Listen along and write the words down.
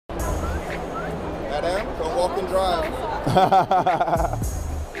fucking drive.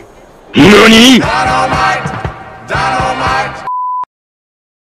 NANI?! Dynamite!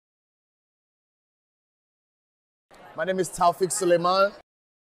 My name is Taufik Suleiman.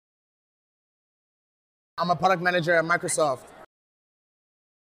 I'm a product manager at Microsoft.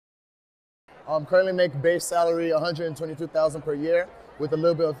 Currently make base salary $122,000 per year with a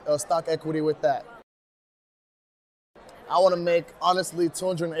little bit of stock equity with that. I want to make, honestly,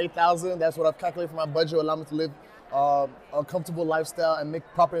 $208,000. That's what I've calculated for my budget, allow me to live a comfortable lifestyle and make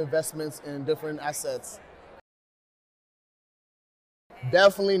proper investments in different assets.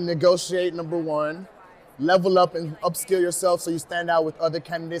 Definitely negotiate, number one. Level up and upskill yourself so you stand out with other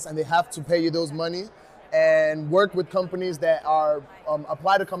candidates and they have to pay you those money. And work with companies that are,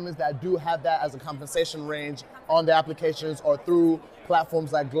 apply to companies that do have that as a compensation range on the applications or through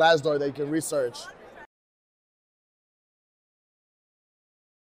platforms like Glassdoor that you can research.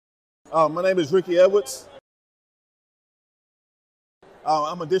 My name is Ricky Edwards.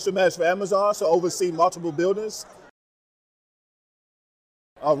 I'm a district manager for Amazon, so I oversee multiple buildings.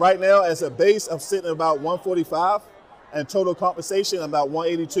 Right now, as a base, I'm sitting at about 145, and total compensation about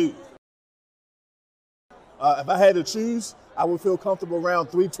 182. If I had to choose, I would feel comfortable around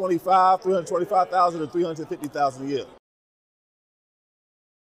 325,000 to 350,000 a year.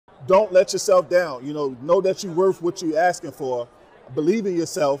 Don't let yourself down. Know that you're worth what you're asking for. Believe in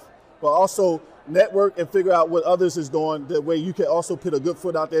yourself, but also network and figure out what others is doing. That way you can also put a good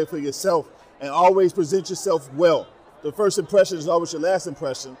foot out there for yourself and always present yourself well. The first impression is always your last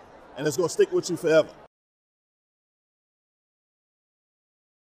impression, and it's going to stick with you forever.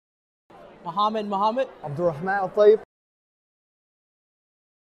 Mohammed. Abdurrahman Al-Tayyib.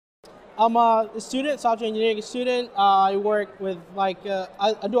 I'm a student, software engineering student. I work with I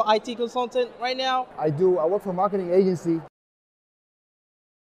do an IT consultant right now. I work for a marketing agency.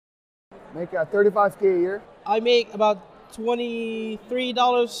 Make $35K a year. I make about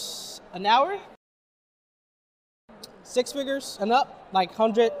 $23 an hour. 6 figures and up, like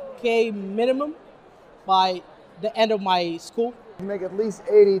 $100K minimum by the end of my school. You make at least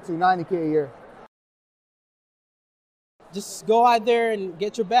 $80 to $90K a year. Just go out there and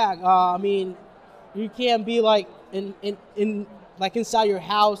get your bag. You can't be like inside your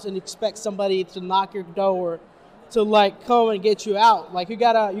house and expect somebody to knock your door to come and get you out. Like you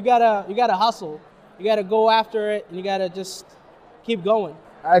gotta hustle. You gotta go after it and you gotta just keep going.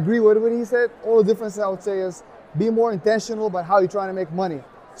 I agree with what he said. Only difference I would say is be more intentional about how you're trying to make money.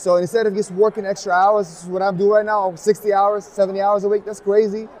 So instead of just working extra hours, this is what I'm doing right now, 60 hours, 70 hours a week, that's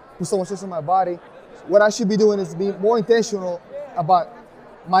crazy. Put so much stress on my body. What I should be doing is be more intentional about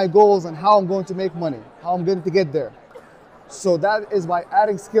my goals and how I'm going to make money, how I'm going to get there. So that is by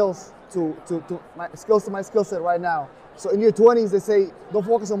adding skills to my skill set right now. So in your 20s, they say, don't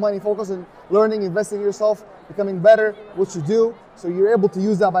focus on money, focus on learning, investing in yourself, becoming better, what you do, so you're able to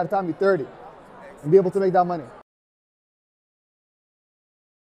use that by the time you're 30 and be able to make that money.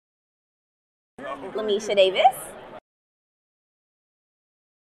 Lanisha Davis.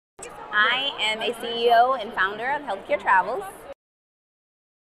 I am a CEO and founder of Healthcare Travels.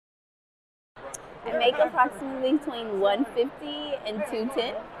 I make approximately between 150 and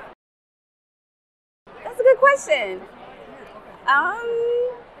 210. That's a good question.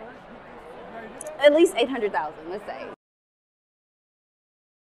 At least 800,000, let's say.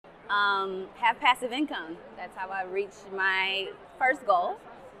 Have passive income. That's how I reached my first goal.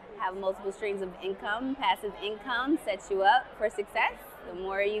 Have multiple streams of income. Passive income sets you up for success. The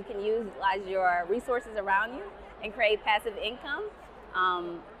more you can utilize your resources around you and create passive income,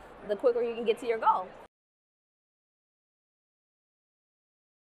 the quicker you can get to your goal.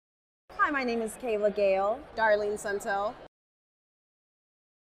 Hi, my name is Kayla Gale. Darlene Santel.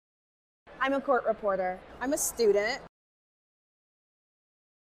 I'm a court reporter. I'm a student.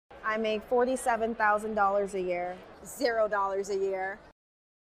 I make $47,000 a year, $0 a year.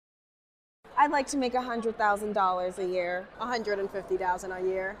 I'd like to make $100,000 a year, $150,000 a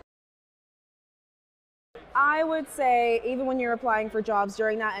year. I would say, even when you're applying for jobs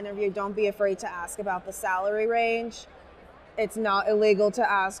during that interview, don't be afraid to ask about the salary range. It's not illegal to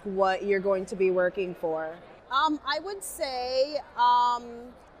ask what you're going to be working for. I would say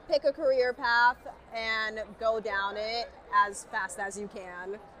pick a career path and go down it as fast as you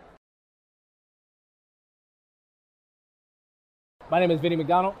can. My name is Vinny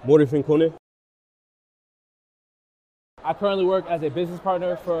McDonald. Morty Fincone. I currently work as a business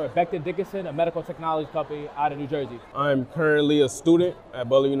partner for Becton Dickinson, a medical technology company out of New Jersey. I'm currently a student at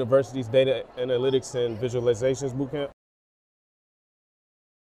Butler University's Data Analytics and Visualizations Bootcamp.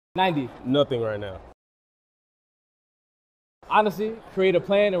 90. Nothing right now. Honestly, create a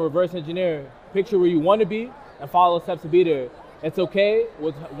plan and reverse engineer. Picture where you want to be and follow the steps to be there. It's okay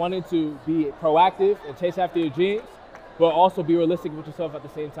with wanting to be proactive and chase after your dreams, but also be realistic with yourself at the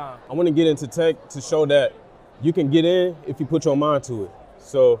same time. I want to get into tech to show that you can get in if you put your mind to it.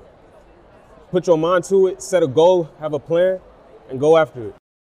 So put your mind to it, set a goal, have a plan, and go after it.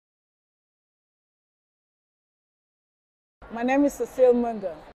 My name is Cecile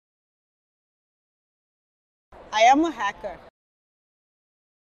Munda. I am a hacker.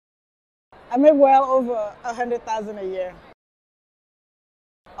 I make well over $100,000 a year.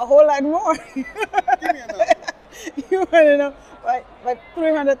 A whole lot more. Give me a number. You want to know, like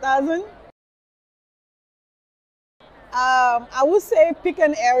 300,000? I would say pick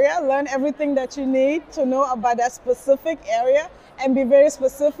an area, learn everything that you need to know about that specific area, and be very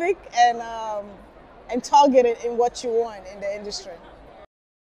specific and targeted in what you want in the industry.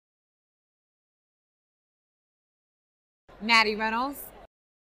 Maddie Reynolds.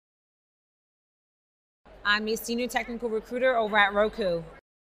 I'm a senior technical recruiter over at Roku.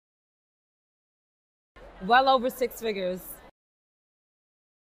 Well over 6 figures.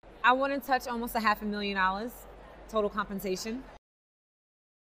 I want to touch almost $500,000 total compensation.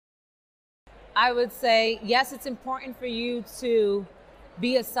 I would say, yes, it's important for you to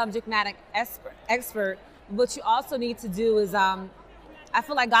be a subject matter expert. What you also need to do is, I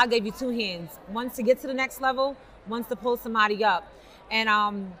feel like God gave you 2 hands. One's to get to the next level, one's to pull somebody up.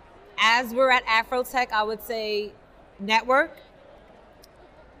 And as we're at AfroTech, I would say network,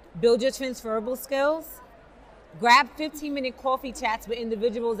 build your transferable skills, grab 15-minute coffee chats with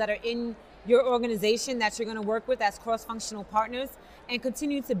individuals that are in your organization that you're going to work with as cross-functional partners, and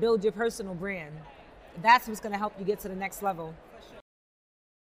continue to build your personal brand. That's what's going to help you get to the next level.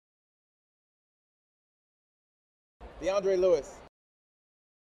 DeAndre Lewis,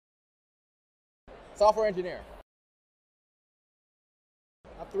 software engineer.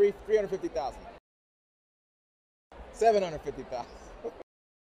 I'm 350,000. 750,000.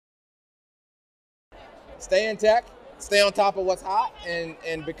 Stay in tech, stay on top of what's hot,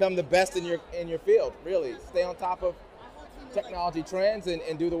 and become the best in your field. Really, stay on top of technology trends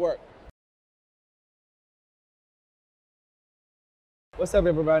and do the work. What's up,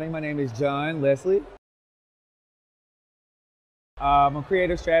 everybody? My name is John Leslie. I'm a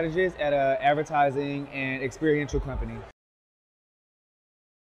creative strategist at an advertising and experiential company.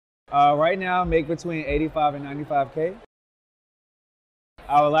 Right now, I make between 85 and 95K.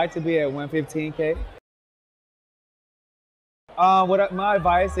 I would like to be at 115K. My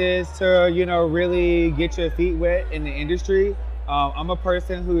advice is to, really get your feet wet in the industry. I'm a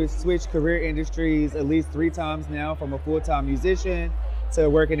person who has switched career industries at least 3 times now, from a full-time musician to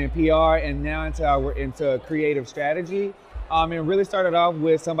working in PR, and now into creative strategy. And really started off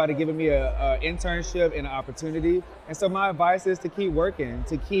with somebody giving me an internship and an opportunity. And so my advice is to keep working,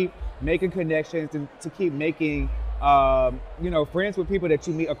 to keep making connections, and to keep making friends with people that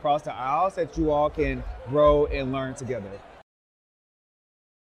you meet across the aisles, that you all can grow and learn together.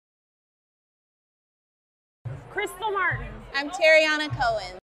 Crystal Martin. I'm Terriana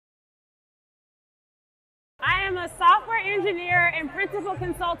Cohen. I am a software engineer and principal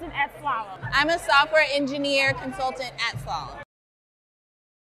consultant at Slalom. I'm a software engineer consultant at Slalom.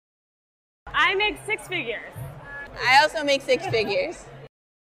 I make 6 figures. I also make 6 figures.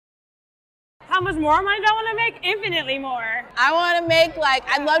 How much more money do I want to make? Infinitely more. I want to make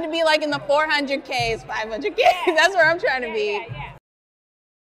I'd love to be in the 400Ks, 500Ks. Yeah. That's where I'm trying to be. Yeah.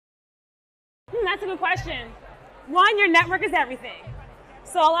 That's a good question. One, your network is everything.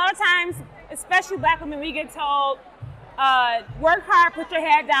 So a lot of times, especially Black women, we get told, work hard, put your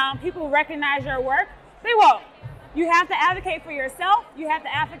head down, people recognize your work. They won't. You have to advocate for yourself, you have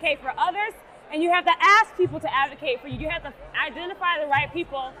to advocate for others, and you have to ask people to advocate for you. You have to identify the right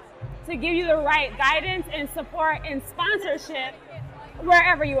people to give you the right guidance and support and sponsorship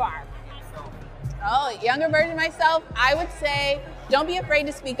wherever you are. Oh, younger version of myself, I would say, don't be afraid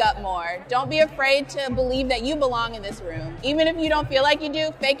to speak up more. Don't be afraid to believe that you belong in this room. Even if you don't feel like you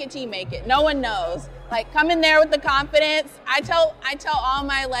do, fake it till you make it. No one knows. Come in there with the confidence. I tell all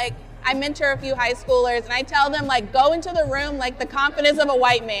my, I mentor a few high schoolers, and I tell them, go into the room like the confidence of a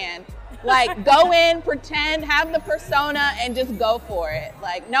white man. Go in, pretend, have the persona, and just go for it.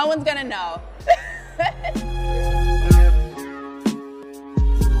 No one's gonna know.